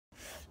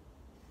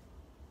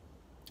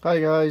Hi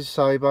guys,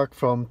 Sai back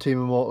from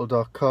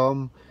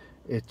teamimmortal.com.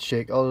 It's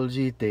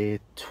Shakeology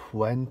day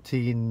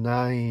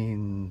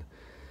 29.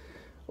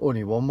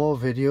 Only one more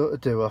video to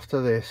do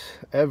after this.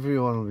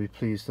 Everyone will be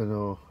pleased to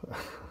know.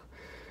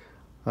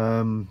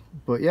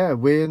 But yeah,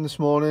 weighing this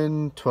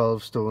morning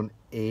 12 stone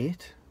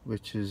 8,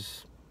 which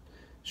is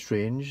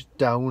strange,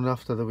 down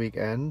after the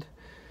weekend.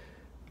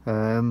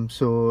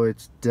 So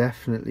it's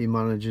definitely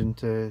managing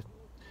to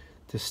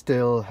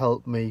still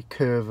help me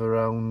curve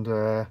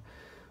around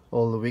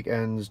all the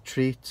weekend's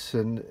treats,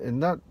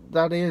 and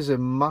that is a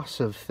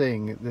massive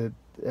thing,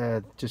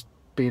 that just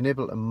being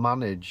able to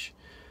manage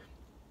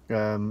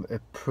a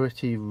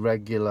pretty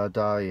regular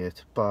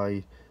diet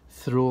by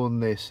throwing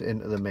this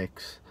into the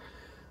mix.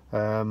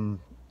 Who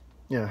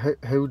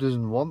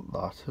doesn't want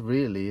that,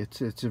 really?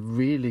 It's a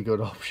really good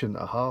option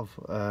to have,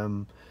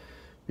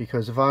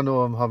 because if I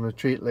know I'm having a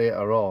treat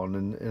later on,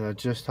 and I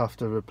just have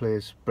to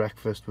replace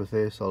breakfast with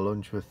this or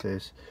lunch with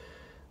this,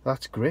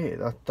 that's great.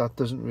 That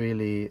doesn't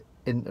really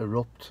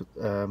interrupt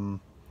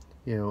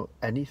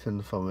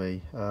anything for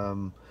me.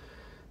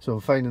 So I'm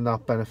finding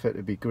that benefit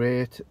to be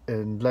great,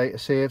 and like I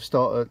say, I've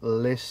started to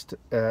list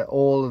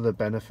all of the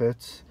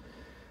benefits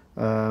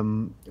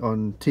on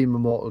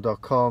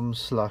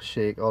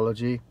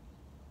teamimmortal.com/shakeology.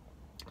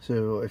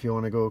 So if you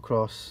want to go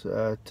across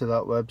to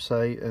that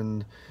website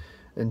and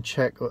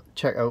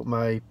check out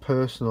my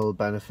personal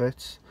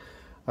benefits,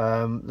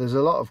 there's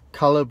a lot of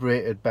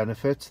calibrated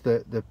benefits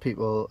that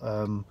people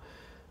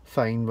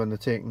find when they're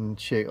taking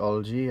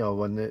Shakeology, or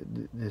when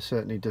they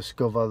certainly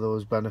discover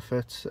those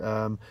benefits,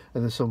 and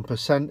there's some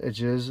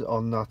percentages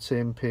on that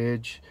same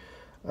page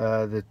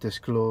that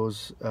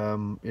disclose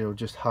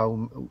just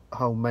how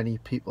many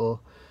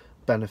people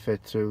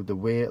benefit through the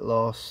weight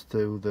loss,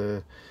 through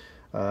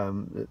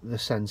the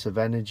sense of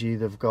energy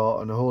they've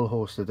got, and a whole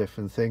host of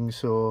different things.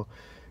 So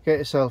get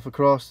yourself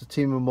across to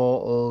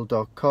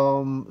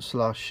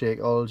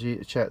teamimmortal.com/shakeology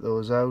to check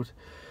those out.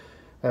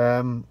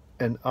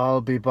 And I'll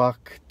be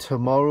back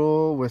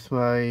tomorrow with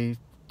my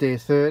day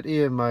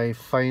 30 and my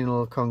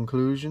final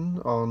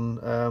conclusion on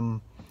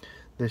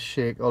this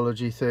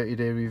Shakeology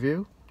 30-day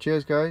review.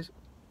 Cheers guys.